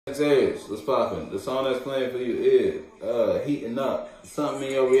Sagittarius, what's poppin'? The song that's playing for you is heating up. Something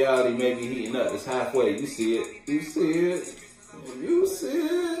in your reality may be heating up. It's halfway. You see it. You see it. You see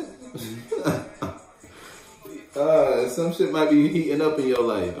it. Some shit might be heating up in your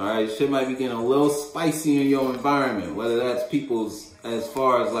life. Alright, shit might be getting a little spicy in your environment. Whether that's people's, as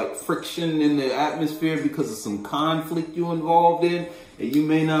far as like friction in the atmosphere because of some conflict you involved in that you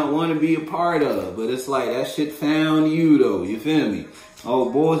may not want to be a part of. But it's like that shit found you though. You feel me?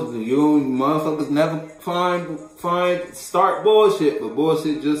 Oh, boys, you motherfuckers never start bullshit, but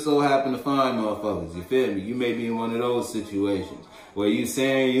bullshit just so happen to find motherfuckers. You feel me? You may be in one of those situations where you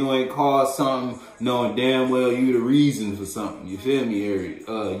saying you ain't caused something, knowing damn well you the reason for something. You feel me,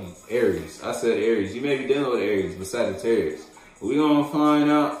 Aries? I said Aries. You may be dealing with Aries, but Sagittarius. We gonna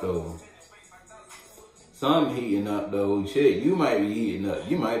find out though. Something heating up though. Shit, you might be heating up.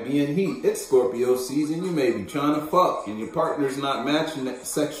 You might be in heat. It's Scorpio season. You may be trying to fuck and your partner's not matching that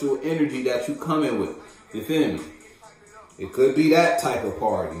sexual energy that you coming with. You feel me? It could be that type of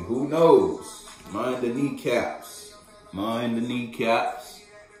party. Who knows? Mind the kneecaps. Mind the kneecaps.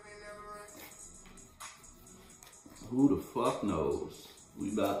 Who the fuck knows?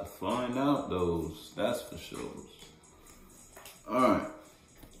 We about to find out those. That's for sure. Alright.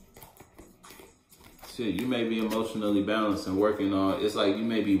 Shit, you may be emotionally balanced and working on, it's like you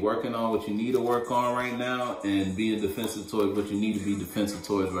may be working on what you need to work on right now and being defensive towards what you need to be defensive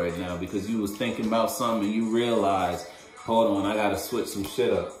towards right now because you was thinking about something and you realized, hold on, I gotta switch some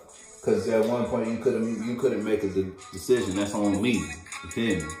shit up. Cause at one point you couldn't make a decision. That's on me. You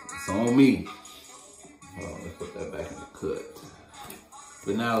feel me? It's on me. Hold on, let's put that back in the cut.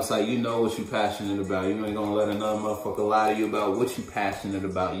 But now it's like, you know what you're passionate about. You ain't gonna let another motherfucker lie to you about what you're passionate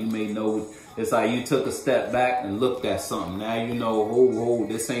about. You may know, it's like you took a step back and looked at something. Now you know, oh,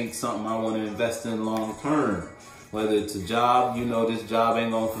 this ain't something I want to invest in long term. Whether it's a job, you know this job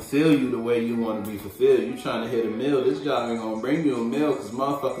ain't gonna fulfill you the way you want to be fulfilled. You trying to hit a meal, this job ain't gonna bring you a meal because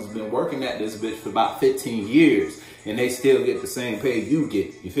motherfuckers been working at this bitch for about 15 years and they still get the same pay you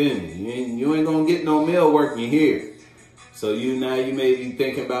get. You feel me? You ain't gonna get no meal working here. So you may be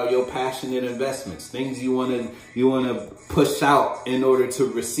thinking about your passionate investments, things you wanna push out in order to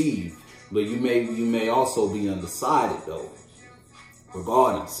receive. But you may also be undecided though,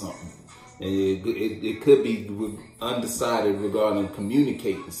 regarding something. And it could be undecided regarding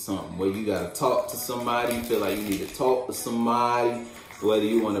communicating something, where you gotta talk to somebody, you feel like you need to talk to somebody, whether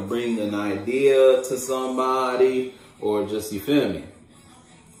you wanna bring an idea to somebody or just, you feel me?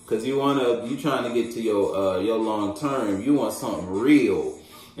 Cause you trying to get to your long term. You want something real,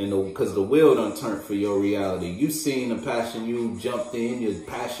 and cause the wheel done turned for your reality. You seen the passion you jumped in, your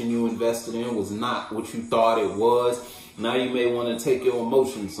passion you invested in was not what you thought it was. Now you may want to take your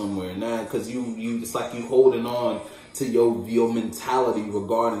emotions somewhere now, cause you it's like you holding on to your mentality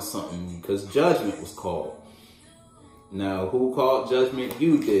regarding something. Because judgment was called. Now, who called judgment?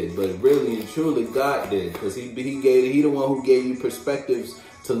 You did, but really and truly God did, because he the one who gave you perspectives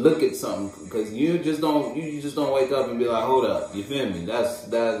to look at something, because you just don't wake up and be like, hold up, you feel me? That's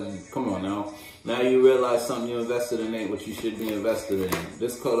come on now. Now you realize something you invested in ain't what you should be invested in.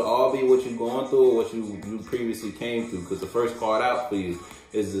 This could all be what you're going through or what you previously came through, because the first card out for you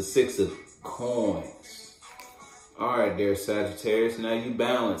is the 6 of Coins. All right, there, Sagittarius. Now you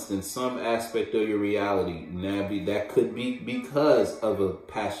balanced in some aspect of your reality. Now that could be because of a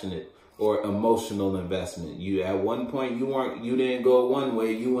passionate or emotional investment. You at one point you didn't go one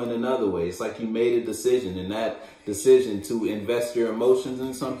way, you went another way. It's like you made a decision, and that decision to invest your emotions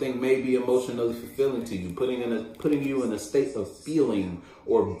in something may be emotionally fulfilling to you, putting you in a state of feeling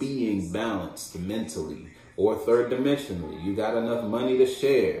or being balanced mentally or third dimensionally. You got enough money to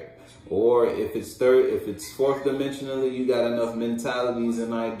share, or if it's fourth dimensionally, you got enough mentalities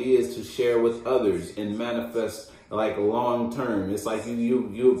and ideas to share with others and manifest like long term. It's like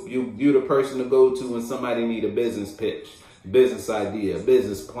you the person to go to when somebody need a business pitch, business idea,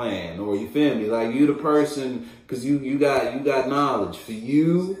 business plan, or you feel me? Like you the person, because you got knowledge for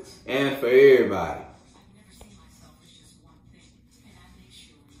you and for everybody.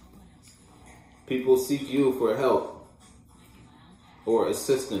 People seek you for help or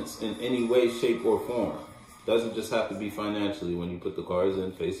assistance in any way, shape, or form. Doesn't just have to be financially when you put the cards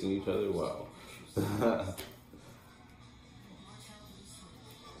in facing each other. Wow.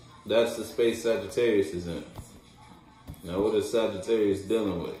 That's the space Sagittarius is in. Now what is Sagittarius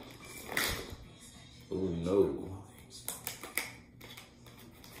dealing with? Oh no.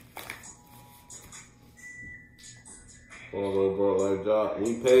 Oh, bro, like drop.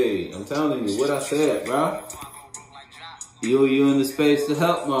 We paid. I'm telling you what I said, bro. You in the space to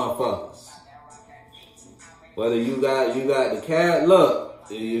help motherfuckers. Whether you got the cat, look.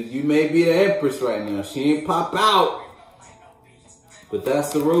 You may be the Empress right now. She ain't pop out. But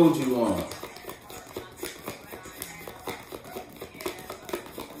that's the road you on.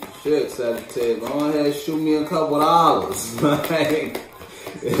 Shit, Sagittarius, go ahead and shoot me a couple dollars. Like,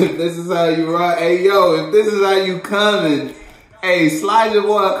 if this is how you run, hey yo, if this is how you coming, hey, slide your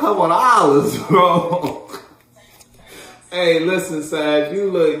boy a couple dollars, bro. Hey, listen, Sag,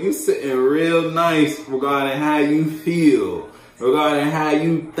 you sitting real nice regarding how you feel, regarding how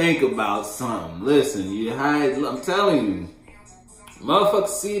you think about something. Listen, I'm telling you, motherfuckers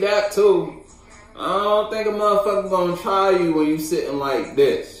see that too. I don't think a motherfucker gonna try you when you sitting like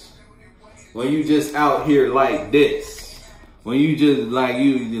this. When you just out here like this. When you just like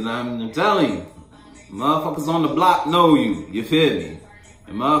I'm telling you, motherfuckers on the block know you. You feel me?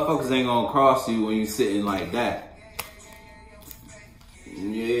 And motherfuckers ain't gonna cross you when you sitting like that.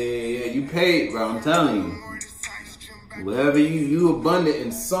 Yeah, you paid, bro. I'm telling you. Whatever you abundant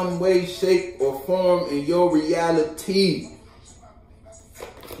in some way, shape, or form in your reality.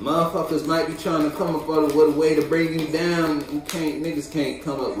 Motherfuckers might be trying to come up with a way to bring you down. Niggas can't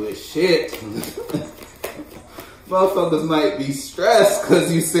come up with shit. Motherfuckers might be stressed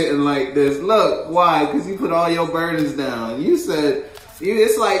because you sitting like this. Look, why? Because you put all your burdens down. You said,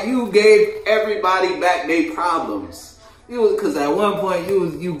 it's like you gave everybody back their problems. Because at one point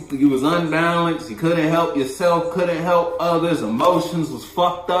you was unbalanced. You couldn't help yourself, couldn't help others. Emotions was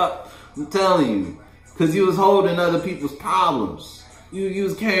fucked up. I'm telling you. Because you was holding other people's problems. You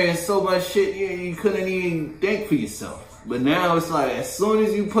was carrying so much shit you couldn't even think for yourself. But now it's like, as soon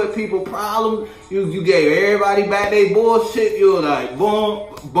as you put people problems, you gave everybody back their bullshit, you were like,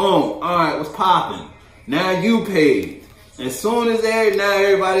 boom, boom, alright, what's popping? Now you paid. As soon as now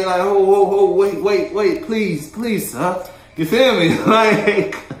everybody like, ho, wait, please, sir. You feel me?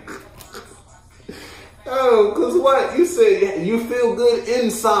 Like, oh, cause what? You say you feel good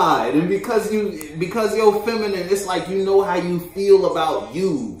inside, and because you're feminine, it's like you know how you feel about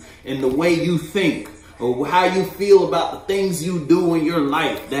you and the way you think, or how you feel about the things you do in your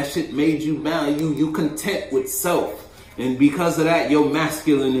life. That shit made you bound. You content with self, and because of that, your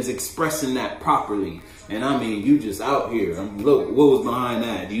masculine is expressing that properly. And I mean, you just out here. Look, what was behind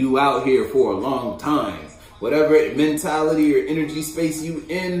that? You out here for a long time. Whatever mentality or energy space you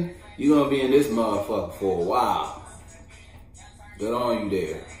in, you're gonna be in this motherfucker for a while. Good on you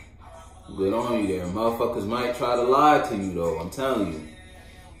there. Good on you there. Motherfuckers might try to lie to you though, I'm telling you.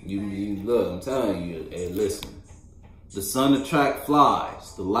 You look, I'm telling you, hey listen. The sun attract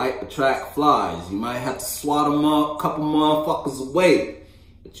flies. The light attract flies. You might have to swat them up, couple motherfuckers away.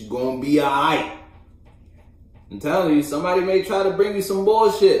 But you're gonna be alright. I'm telling you, somebody may try to bring you some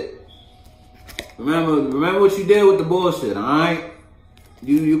bullshit. Remember what you did with the bullshit, alright?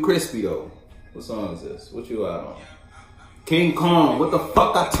 You crispy though. What song is this? What you out on? King Kong. What the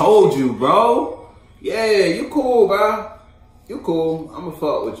fuck I told you, bro? Yeah, you cool, bro. You cool. I'ma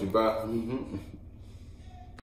fuck with you, bro.